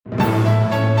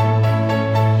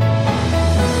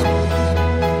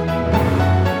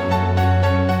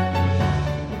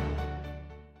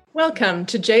Welcome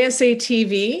to JSA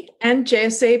TV and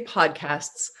JSA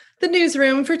Podcasts, the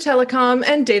newsroom for telecom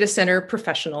and data center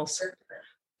professionals.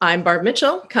 I'm Barb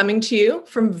Mitchell, coming to you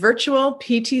from virtual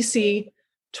PTC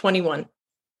 21.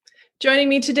 Joining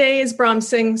me today is Braham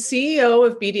Singh, CEO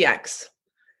of BDX.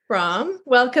 Braham,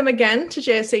 welcome again to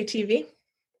JSA TV.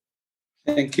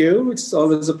 Thank you. It's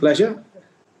always a pleasure.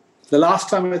 The last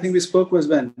time I think we spoke was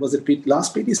when? Was it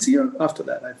last PTC or after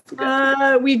that? I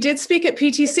forget. We did speak at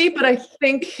PTC, but I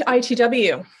think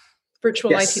ITW,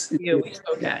 virtual Yes, ITW we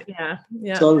spoke at. Yeah.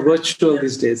 It's all virtual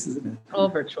these days, isn't it? All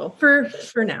virtual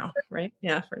for now, right?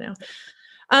 Yeah, for now.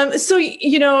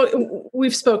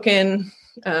 We've spoken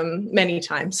many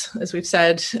times, as we've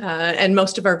said, and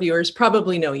most of our viewers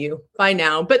probably know you by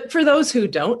now. But for those who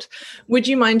don't, would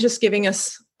you mind just giving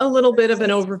us a little bit of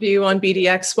an overview on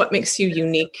BDX? What makes you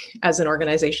unique as an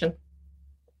organization?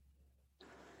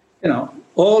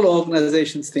 All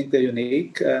organizations think they're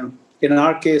unique. In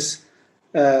our case,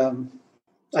 I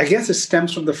guess it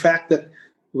stems from the fact that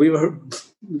we were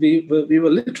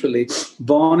literally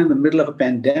born in the middle of a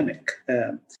pandemic,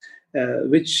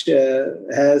 which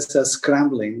has us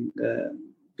scrambling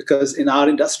because in our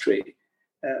industry,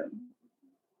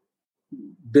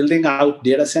 building out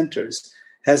data centers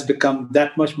has become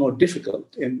that much more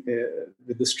difficult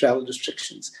with these travel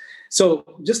restrictions. So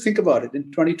just think about it.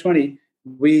 In 2020,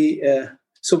 we're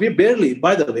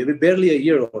barely a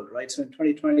year old, right? So in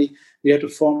 2020, we had to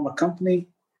form a company.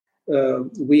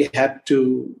 We had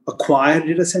to acquire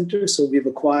data centers. So we've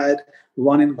acquired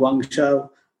one in Guangzhou,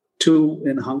 two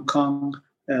in Hong Kong,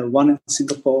 one in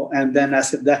Singapore. And then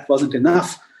as if that wasn't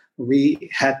enough, we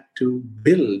had to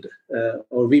build,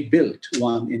 we built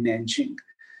one in Nanjing.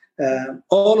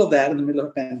 All of that in the middle of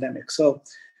a pandemic. So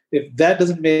if that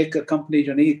doesn't make a company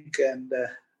unique and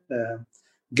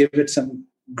give it some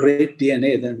great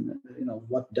DNA, then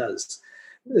what does?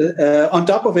 On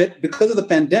top of it, because of the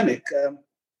pandemic,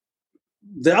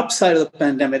 the upside of the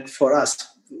pandemic for us,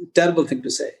 terrible thing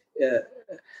to say,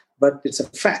 but it's a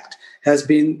fact, has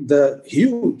been the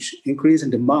huge increase in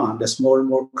demand as more and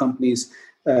more companies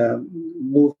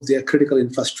move their critical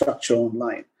infrastructure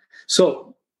online. So,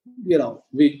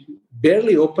 we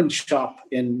barely opened shop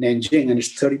in Nanjing and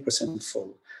it's 30%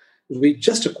 full. We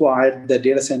just acquired the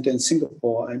data center in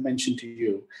Singapore, I mentioned to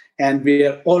you, and we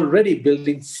are already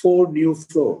building 4 new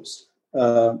floors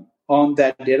on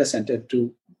that data center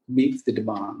to meet the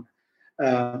demand.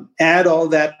 Add all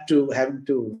that to having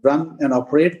to run and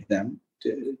operate them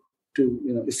to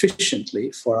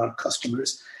efficiently for our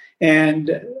customers.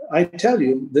 And I tell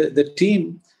you, the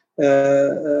team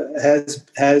has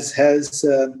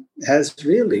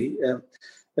really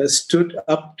stood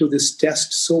up to this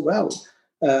test so well.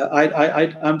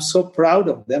 I'm so proud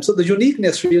of them. So the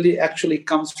uniqueness really actually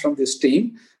comes from this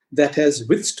team that has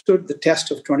withstood the test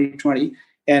of 2020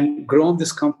 and grown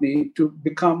this company to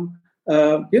become,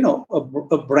 a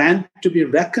brand to be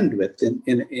reckoned with in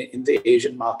the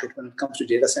Asian market when it comes to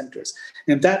data centers.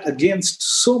 And that against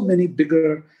so many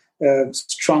bigger,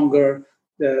 stronger,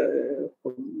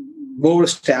 more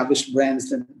established brands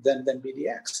than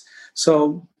BDX.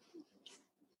 So,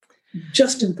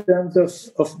 just in terms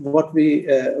of what we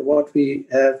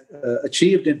have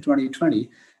achieved in 2020,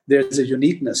 there's a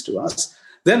uniqueness to us.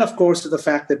 Then, of course, the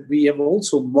fact that we have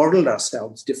also modeled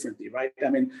ourselves differently, right?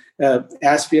 I mean,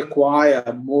 as we acquire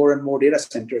more and more data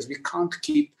centers, we can't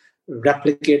keep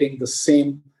replicating the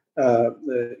same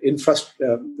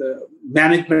the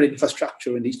management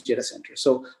infrastructure in each data center.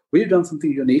 So we've done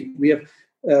something unique. We have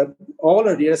all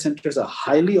our data centers are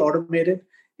highly automated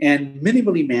and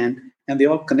minimally manned, and they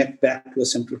all connect back to a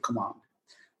central command.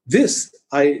 This,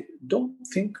 I don't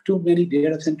think too many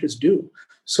data centers do.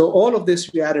 So all of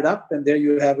this we added up, and there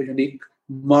you have a unique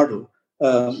model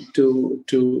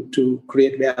to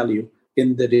create value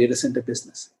in the data center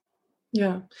business.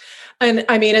 Yeah. And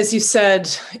I mean, as you said,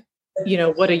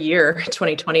 what a year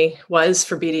 2020 was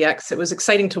for BDX. It was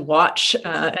exciting to watch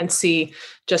and see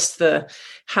just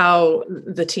how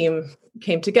the team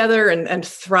came together and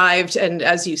thrived. And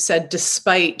as you said,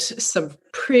 despite some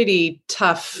pretty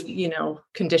tough,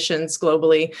 conditions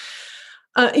globally,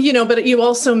 but you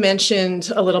also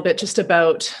mentioned a little bit just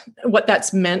about what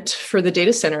that's meant for the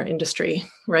data center industry,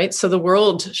 right? So the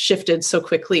world shifted so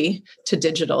quickly to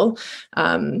digital,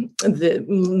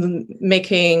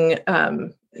 making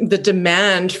the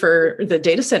demand for the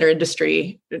data center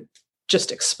industry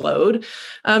just explode.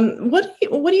 What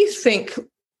do you think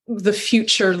the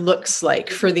future looks like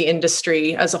for the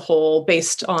industry as a whole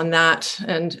based on that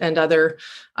and other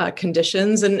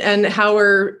conditions? And how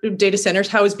are data centers,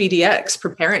 how is BDX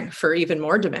preparing for even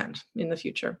more demand in the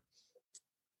future?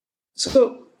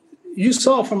 So you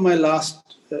saw from my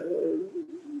last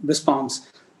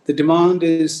response, the demand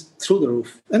is through the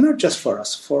roof, and not just for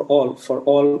us, for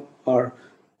all our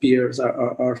peers,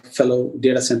 our fellow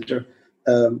data center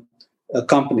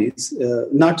companies,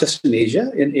 not just in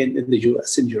Asia, in the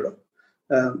US, in Europe.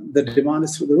 The demand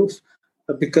is through the roof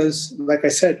because, like I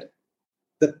said,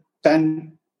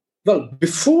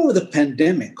 before the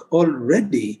pandemic,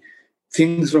 already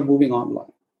things were moving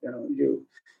online.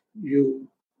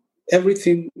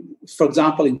 Everything, for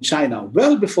example, in China,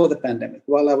 well before the pandemic,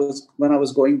 when I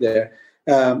was going there,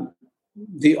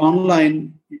 the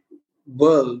online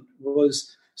world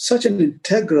was such an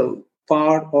integral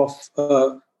part of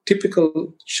a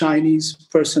typical Chinese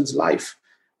person's life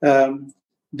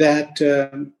that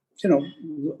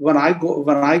when I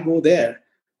go there,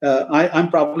 I'm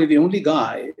probably the only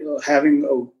guy having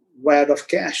a wad of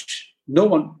cash. No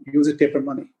one uses paper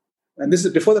money, and this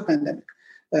is before the pandemic.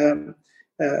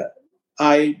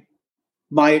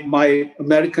 My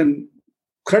American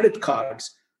credit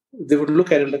cards, they would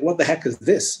look at it like, what the heck is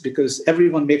this? Because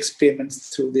everyone makes payments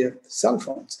through their cell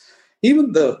phones.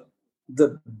 Even the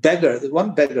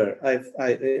one beggar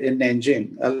in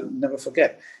Nanjing, I'll never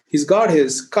forget, he's got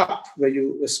his cup where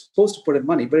you are supposed to put in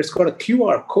money, but it's got a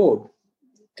QR code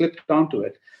clicked onto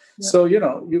it. Yeah. So,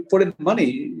 you put in money,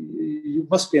 you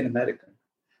must be an American.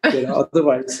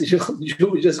 Otherwise,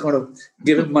 you're just going to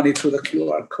give him money through the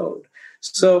QR code.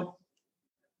 So,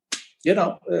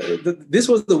 this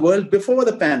was the world before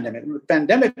the pandemic. The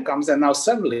pandemic comes, and now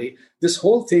suddenly this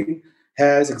whole thing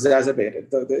has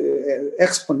exacerbated the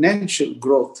exponential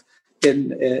growth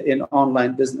in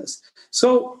online business.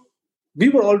 So we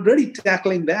were already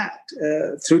tackling that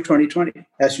through 2020,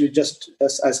 as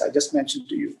I just mentioned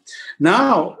to you.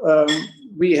 Now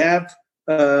we have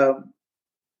to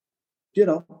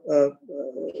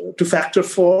factor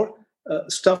for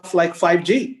stuff like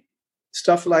 5G.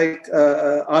 Stuff like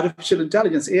artificial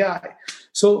intelligence, AI.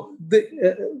 So,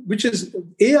 which is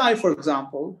AI, for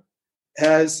example,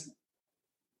 has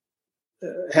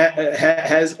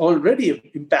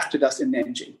already impacted us in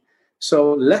Nanjing.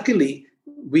 So, luckily,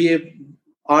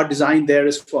 our design there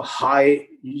is for high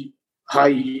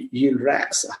yield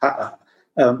racks,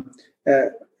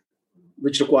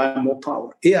 which require more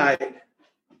power. AI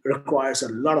requires a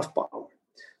lot of power.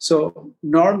 So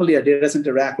normally a data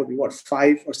center rack would be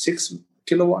 5 or 6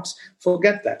 kilowatts.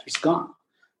 Forget that, it's gone.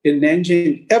 In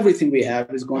Nanjing, everything we have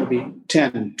is going to be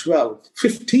 10, 12,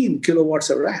 15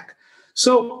 kilowatts a rack.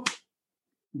 So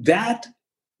that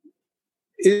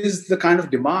is the kind of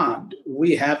demand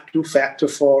we have to factor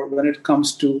for when it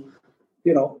comes to,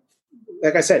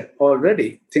 like I said,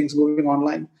 already things moving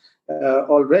online.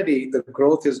 Already the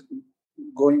growth is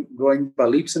growing by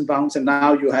leaps and bounds, and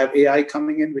now you have AI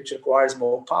coming in, which requires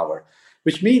more power,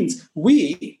 which means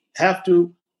we have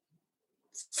to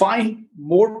find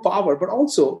more power, but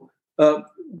also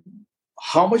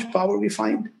how much power we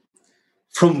find,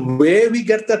 from where we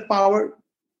get that power,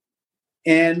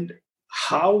 and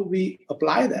how we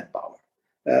apply that power,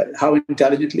 how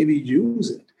intelligently we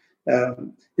use it,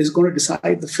 is going to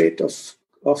decide the fate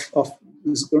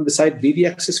is going to decide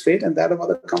BDX's fate and that of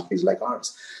other companies like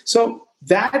ours. So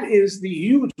that is the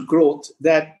huge growth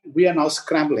that we are now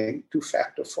scrambling to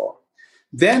factor for.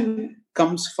 Then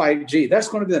comes 5G. That's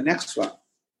going to be the next one,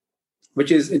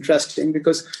 which is interesting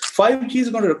because 5G is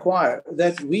going to require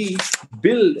that we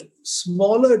build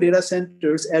smaller data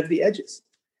centers at the edges.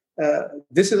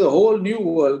 This is a whole new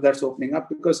world that's opening up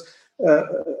because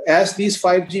as these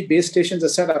 5G base stations are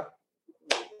set up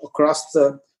across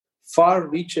the far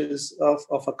reaches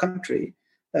of a country,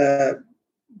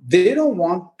 they don't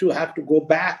want to have to go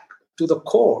back to the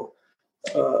core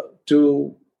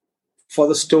for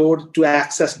the stored to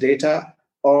access data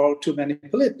or to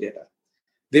manipulate data.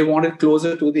 They want it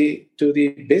closer to the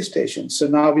base station. So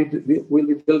now we'll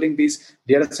be building these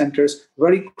data centers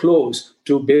very close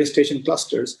to base station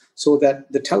clusters so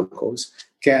that the telcos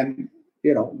can,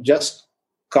 just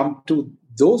come to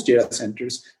those data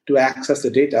centers to access the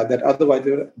data that otherwise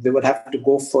they would have to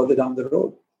go further down the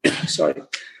road. Sorry.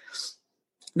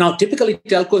 Now, typically,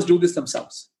 telcos do this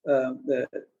themselves.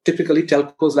 Typically,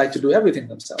 telcos like to do everything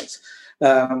themselves.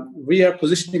 We are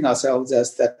positioning ourselves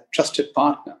as that trusted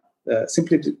partner,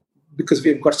 simply because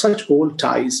we've got such old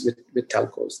ties with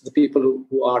telcos, the people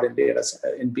who are in data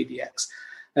in BDX.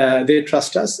 They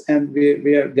trust us, and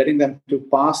we are getting them to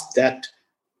pass that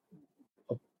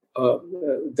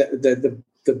the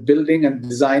building and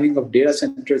designing of data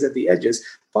centers at the edges,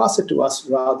 pass it to us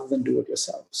rather than do it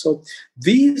yourself. So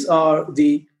these are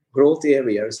the growth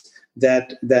areas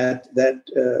that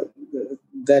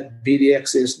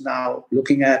BDX is now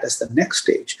looking at as the next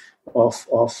stage of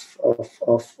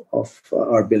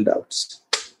our build outs.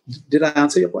 Did I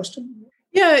answer your question?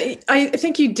 Yeah, I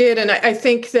think you did, and I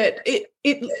think that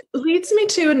it leads me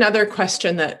to another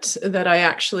question that I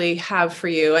actually have for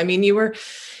you. I mean, you were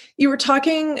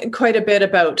talking quite a bit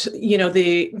about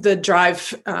the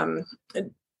drive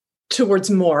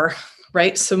towards more,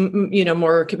 right? So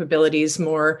more capabilities,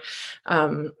 more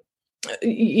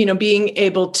being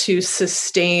able to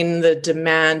sustain the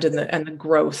demand and the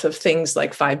growth of things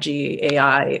like 5G,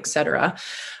 AI, et cetera.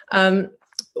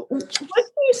 What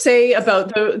can you say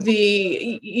about I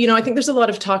think there's a lot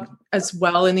of talk as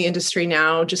well in the industry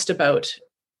now just about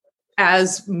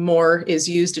as more is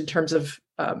used in terms of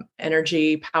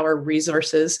energy, power,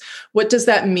 resources. What does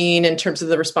that mean in terms of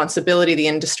the responsibility the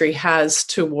industry has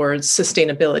towards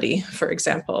sustainability, for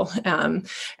example, and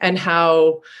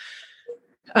how's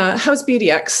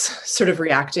BDX sort of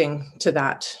reacting to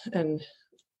that and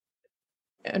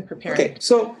preparing? Okay,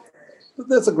 so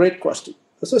that's a great question.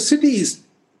 So cities,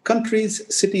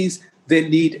 they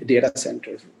need data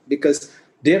centers because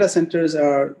data centers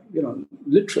are,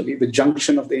 literally the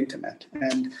junction of the internet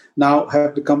and now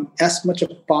have become as much a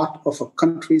part of a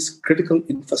country's critical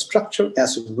infrastructure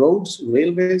as roads,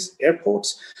 railways,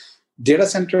 airports. Data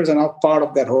centers are now part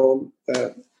of that whole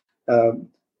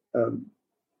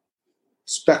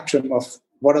spectrum of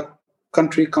what a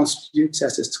country constitutes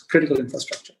as its critical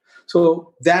infrastructure.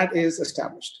 So that is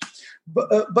established.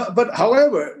 But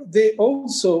however, they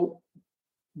also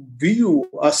view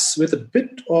us with a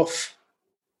bit of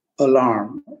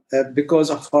alarm because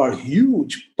of our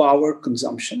huge power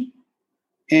consumption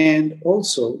and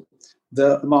also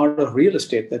the amount of real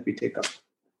estate that we take up.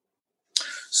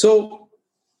 So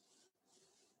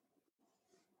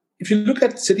if you look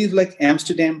at cities like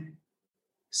Amsterdam,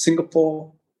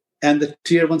 Singapore, and the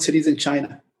tier 1 cities in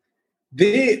China,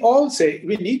 they all say,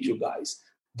 we need you guys,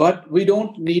 but we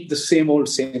don't need the same old.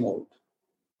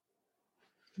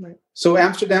 Right. So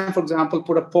Amsterdam, for example,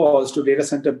 put a pause to data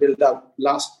center build out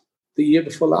the year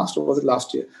before last, or was it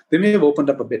last year? They may have opened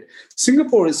up a bit.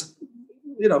 Singapore is,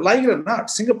 like it or not,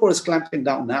 Singapore is clamping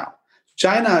down now.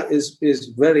 China is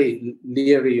very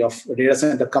leery of a data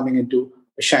center coming into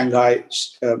Shanghai,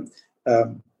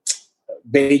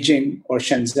 Beijing, or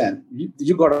Shenzhen.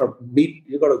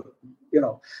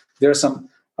 There are some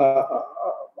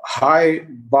high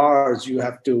bars you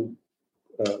have to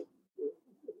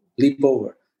leap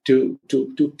over to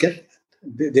get.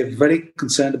 They're very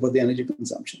concerned about the energy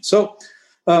consumption. So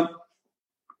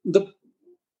the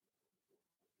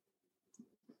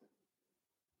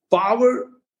power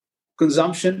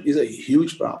consumption is a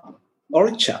huge problem or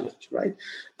a challenge, right?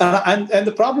 And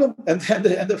the problem and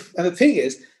the thing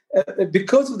is,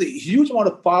 because of the huge amount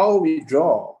of power we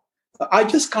draw, I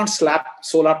just can't slap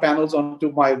solar panels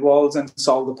onto my walls and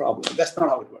solve the problem. That's not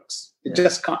how it works. It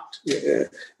just can't.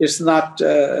 It's not.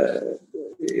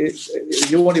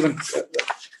 You won't even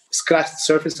scratch the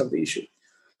surface of the issue.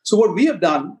 So what we have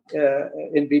done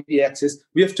in BPX is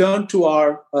we have turned to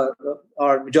our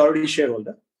majority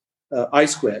shareholder, I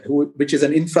Squared, which is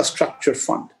an infrastructure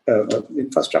fund,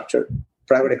 infrastructure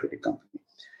private equity company.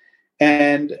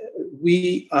 And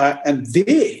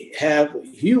they have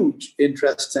huge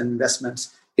interests and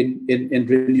investments in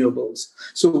renewables.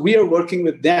 So we are working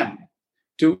with them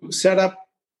to set up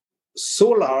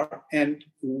solar and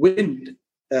wind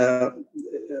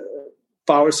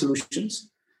power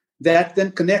solutions that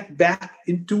then connect back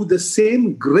into the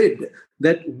same grid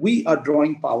that we are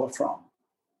drawing power from.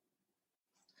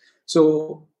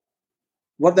 So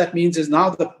what that means is now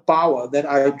the power that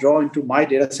I draw into my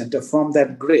data center from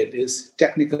that grid is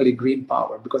technically green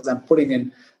power because I'm putting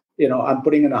in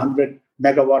 100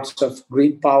 megawatts of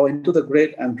green power into the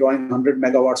grid. I'm drawing 100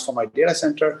 megawatts for my data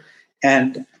center,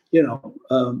 and it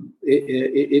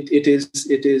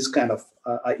is kind of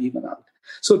even out.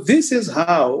 So this is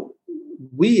how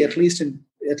we, at least in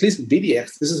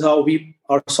BDX, this is how we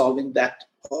are solving that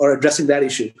or addressing that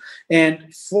issue.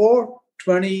 And for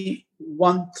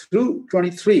 21 through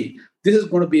 23, this is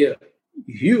going to be a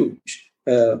huge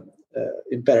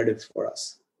imperative for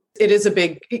us. It is a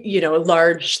big, a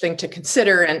large thing to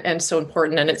consider and so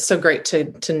important. And it's so great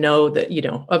to know that,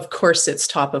 of course, it's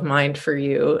top of mind for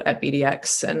you at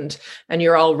BDX and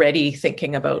you're already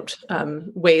thinking about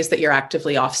ways that you're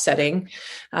actively offsetting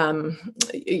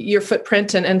your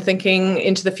footprint and thinking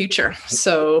into the future.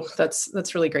 So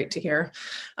that's really great to hear.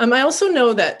 I also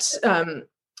know that,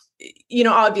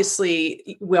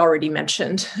 obviously we already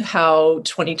mentioned how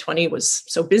 2020 was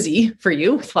so busy for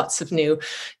you with lots of new,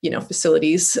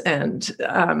 facilities and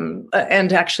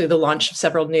actually the launch of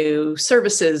several new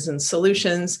services and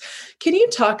solutions. Can you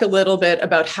talk a little bit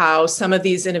about how some of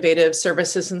these innovative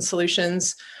services and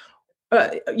solutions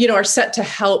are set to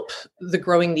help the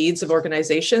growing needs of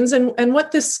organizations, and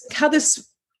how this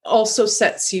also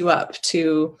sets you up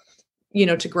to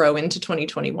grow into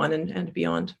 2021 and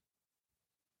beyond.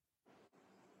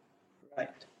 Right.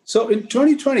 So in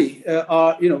 2020,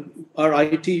 our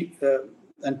IT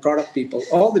and product people,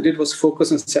 all they did was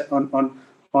focus on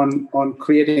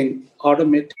creating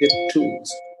automated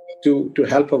tools to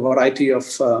help a variety of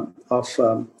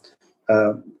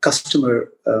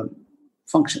customer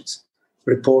functions,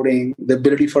 reporting, the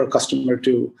ability for a customer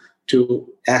to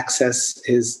access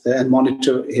his and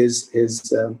monitor his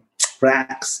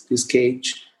racks, his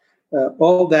cage,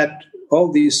 all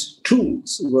these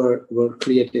tools were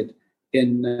created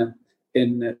in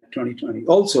 2020.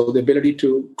 Also, the ability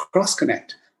to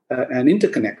cross-connect and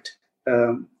interconnect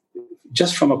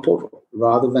just from a portal,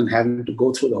 rather than having to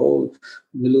go through the whole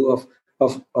milieu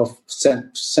of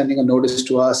sending a notice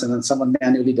to us and then someone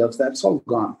manually does that. It's all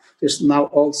gone. There's now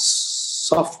all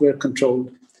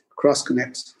software-controlled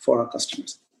cross-connects for our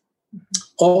customers.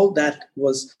 Mm-hmm.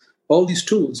 All these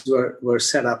tools were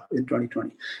set up in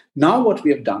 2020. Now what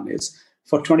we have done is,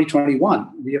 for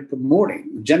 2021, we are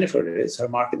promoting, Jennifer is, her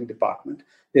marketing department,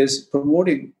 is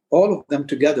promoting all of them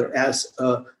together as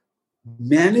a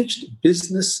managed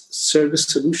business service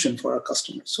solution for our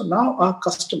customers. So now our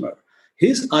customer,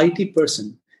 his IT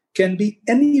person, can be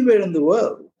anywhere in the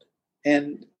world,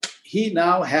 and he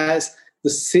now has the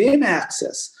same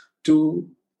access to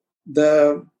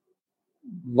the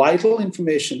vital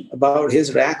information about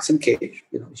his racks and cage,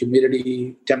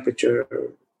 humidity, temperature,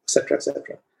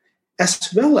 etc.,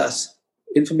 as well as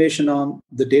information on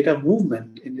the data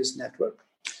movement in his network,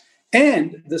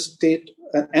 and the state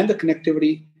and the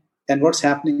connectivity and what's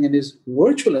happening in his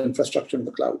virtual infrastructure in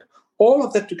the cloud. All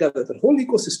of that together, the whole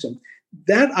ecosystem,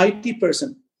 that IT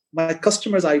person, my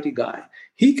customer's IT guy,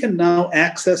 he can now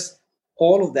access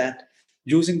all of that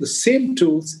using the same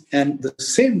tools and the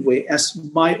same way as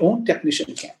my own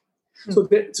technician can.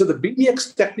 Mm-hmm. So the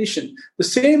BDX technician, the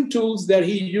same tools that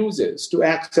he uses to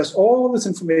access all this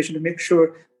information to make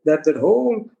sure that the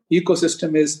whole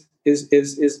ecosystem is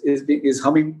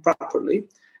humming properly,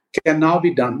 can now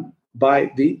be done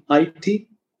by the IT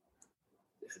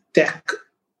tech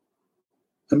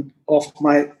of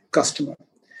my customer.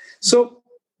 So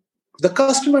the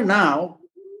customer now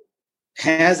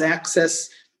has access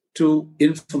to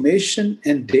information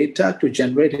and data to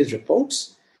generate his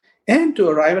reports and to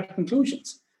arrive at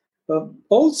conclusions.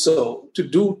 Also to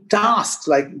do tasks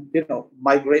like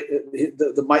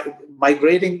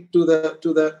migrating to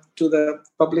the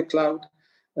public cloud,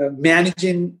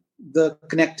 managing the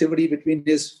connectivity between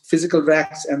his physical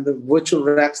racks and the virtual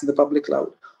racks in the public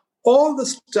cloud. All the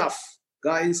stuff,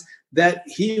 guys, that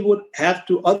he would have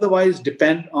to otherwise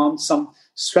depend on some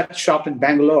sweatshop in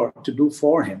Bangalore to do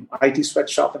for him, IT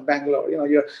sweatshop in Bangalore.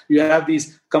 You have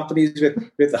these companies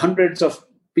with hundreds of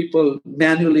people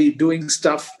manually doing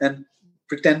stuff and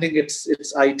pretending it's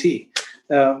IT.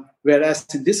 Whereas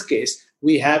in this case,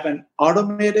 we have an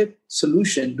automated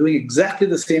solution doing exactly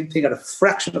the same thing at a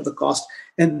fraction of the cost.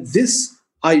 And this,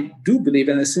 I do believe,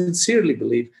 and I sincerely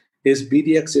believe, is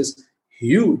BDX's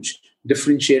huge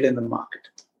differentiator in the market.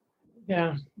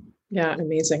 Yeah,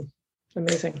 amazing.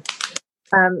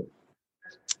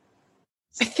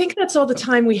 I think that's all the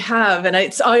time we have, and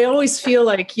I always feel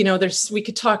like we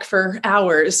could talk for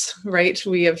hours, right?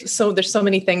 There's so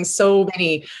many things, so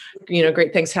many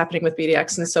great things happening with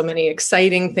BDX, and so many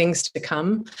exciting things to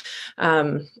come.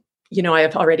 I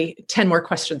have already 10 more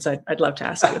questions I'd love to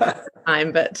ask you at the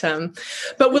time, but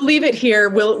we'll leave it here.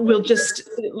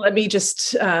 Let me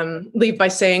just leave by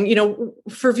saying,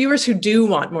 for viewers who do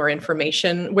want more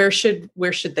information, where should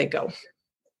they go?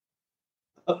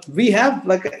 We have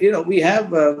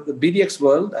the BDX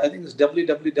World. I think it's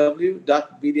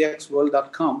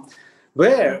www.bdxworld.com,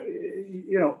 where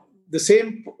the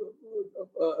same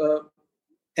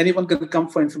anyone can come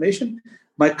for information.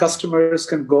 My customers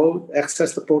can go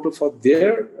access the portal for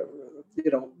their,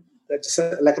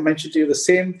 like I mentioned to you,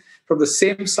 from the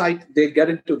same site, they get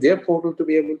into their portal to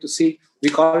be able to see. We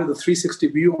call it the 360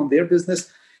 view on their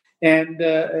business. And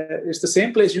it's the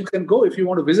same place you can go if you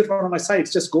want to visit one of my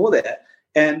sites. Just go there.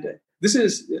 And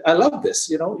I love this.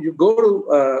 You go to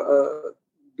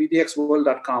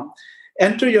bdxworld.com,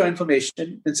 enter your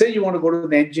information, and say you want to go to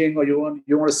Nanjing, or you want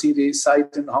to see the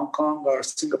site in Hong Kong or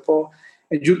Singapore,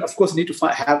 and you of course need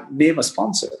to name a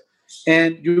sponsor,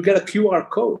 and you get a QR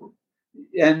code.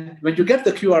 And when you get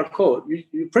the QR code,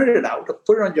 you print it out,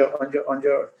 put it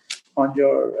on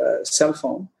your cell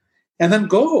phone, and then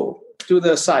go to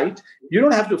the site. You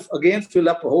don't have to, again, fill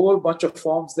up a whole bunch of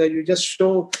forms there. You just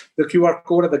show the QR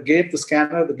code at the gate, the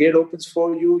scanner, the gate opens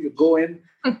for you. You go in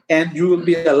and you will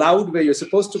be allowed where you're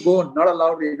supposed to go and not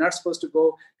allowed where you're not supposed to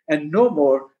go. And no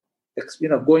more,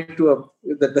 going to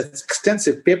the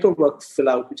extensive paperwork fill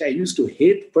out, which I used to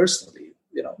hate personally.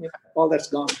 All that's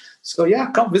gone. So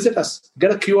come visit us.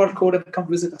 Get a QR code and come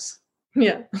visit us.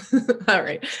 Yeah. All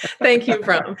right. Thank you,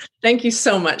 Braham. Thank you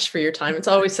so much for your time. It's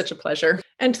always such a pleasure.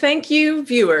 And thank you,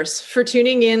 viewers, for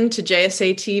tuning in to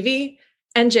JSA TV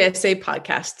and JSA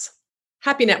podcasts.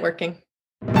 Happy networking.